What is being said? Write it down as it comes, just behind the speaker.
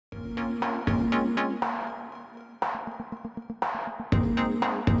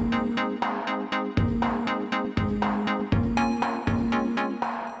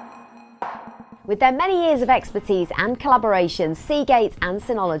With their many years of expertise and collaboration, Seagate and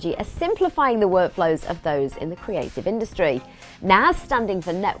Synology are simplifying the workflows of those in the creative industry. NAS, standing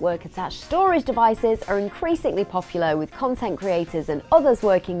for Network Attached Storage Devices, are increasingly popular with content creators and others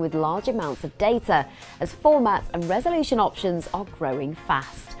working with large amounts of data, as formats and resolution options are growing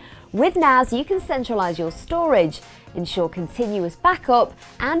fast. With NAS, you can centralize your storage, ensure continuous backup,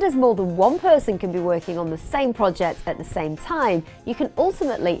 and as more than one person can be working on the same project at the same time, you can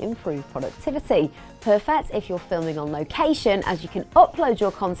ultimately improve productivity. Perfect if you're filming on location, as you can upload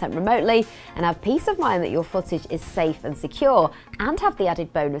your content remotely and have peace of mind that your footage is safe and secure, and have the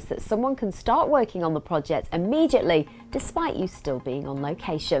added bonus that someone can start working on the project immediately despite you still being on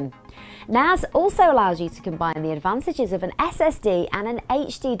location. NAS also allows you to combine the advantages of an SSD and an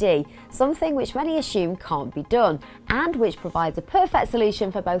HDD, something which many assume can't be done, and which provides a perfect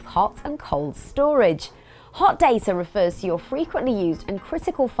solution for both hot and cold storage. Hot data refers to your frequently used and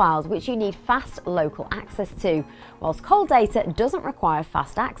critical files which you need fast local access to, whilst cold data doesn't require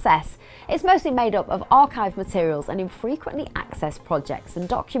fast access. It's mostly made up of archived materials and infrequently accessed projects and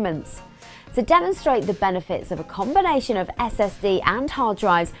documents. To demonstrate the benefits of a combination of SSD and hard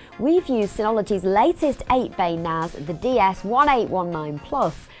drives, we've used Synology's latest 8-bay NAS, the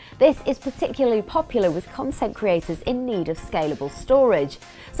DS1819 This is particularly popular with content creators in need of scalable storage.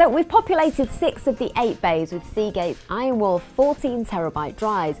 So we've populated 6 of the 8 bays with Seagate's IronWolf 14TB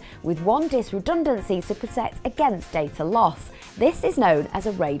drives, with 1 disk redundancy to protect against data loss. This is known as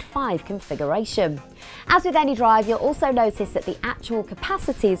a RAID 5 configuration. As with any drive, you'll also notice that the actual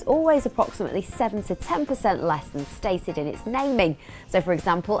capacity is always approximately 7 to 10% less than stated in its naming. So for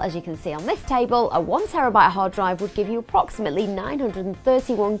example, as you can see on this table, a 1TB hard drive would give you approximately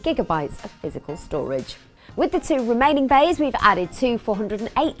 931 GB of physical storage. With the 2 remaining bays, we've added 2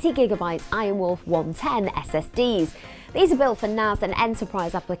 480GB IronWolf 110 SSDs. These are built for NAS and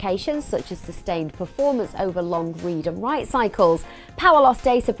enterprise applications such as sustained performance over long read and write cycles, power loss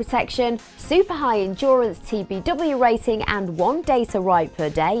data protection, super high endurance TBW rating, and 1 data write per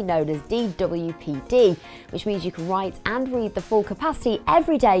day, known as DWPD, which means you can write and read the full capacity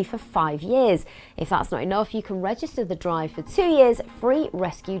every day for 5 years. If that's not enough, you can register the drive for 2 years free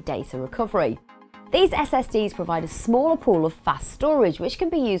rescue data recovery. These SSDs provide a smaller pool of fast storage which can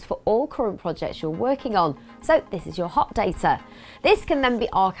be used for all current projects you're working on. So this is your hot data. This can then be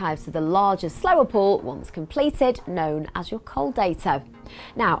archived to the larger, slower pool once completed, known as your cold data.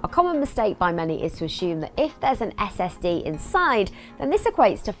 Now, a common mistake by many is to assume that if there's an SSD inside, then this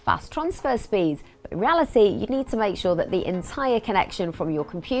equates to fast transfer speeds. But in reality, you need to make sure that the entire connection from your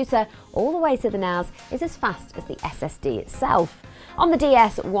computer all the way to the NAS is as fast as the SSD itself. On the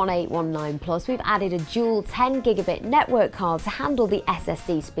DS1819 we've added a dual 10GB network card to handle the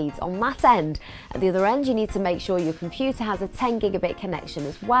SSD speeds on that end. At the other end, you need to make sure your computer has a 10GB connection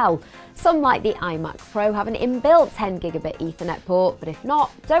as well. Some, like the iMac Pro, have an inbuilt 10GB Ethernet port, but if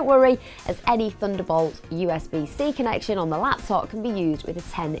not, don't worry, as any Thunderbolt USB-C connection on the laptop can be used with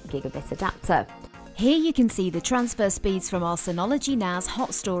a 10GB adapter. Here you can see the transfer speeds from our Synology NAS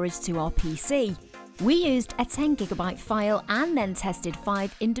hot storage to our PC. We used a 10GB file and then tested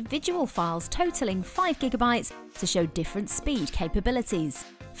 5 individual files totaling 5GB to show different speed capabilities.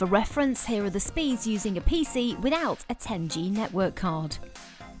 For reference, here are the speeds using a PC without a 10G network card.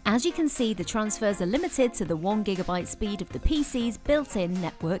 As you can see, the transfers are limited to the 1GB speed of the PC's built-in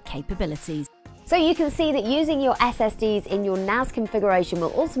network capabilities. So you can see that using your SSDs in your NAS configuration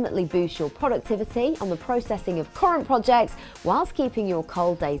will ultimately boost your productivity on the processing of current projects whilst keeping your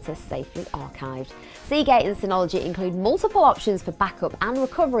cold data safely archived. Seagate and Synology include multiple options for backup and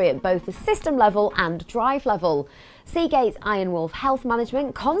recovery at both the system level and drive level. Seagate's IronWolf Health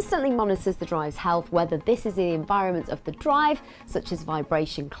Management constantly monitors the drive's health, whether this is the environment of the drive, such as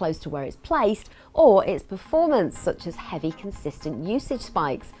vibration close to where it's placed, or its performance, such as heavy consistent usage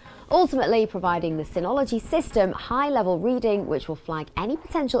spikes, ultimately providing the Synology system high-level reading which will flag any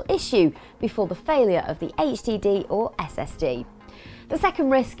potential issue before the failure of the HDD or SSD. The second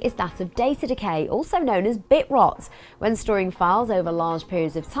risk is that of data decay, also known as bit rot. When storing files over large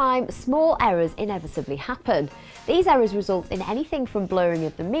periods of time, small errors inevitably happen. These errors result in anything from blurring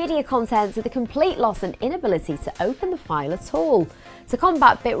of the media content to the complete loss and inability to open the file at all. To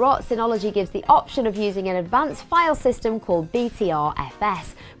combat bit rot, Synology gives the option of using an advanced file system called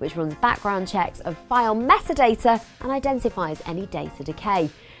BTRFS, which runs background checks of file metadata and identifies any data decay.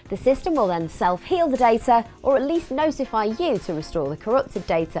 The system will then self-heal the data, or at least notify you to restore the corrupted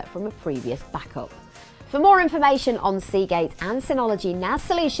data from a previous backup. For more information on Seagate and Synology NAS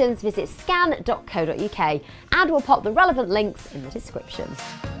solutions, visit scan.co.uk, and we'll pop the relevant links in the description.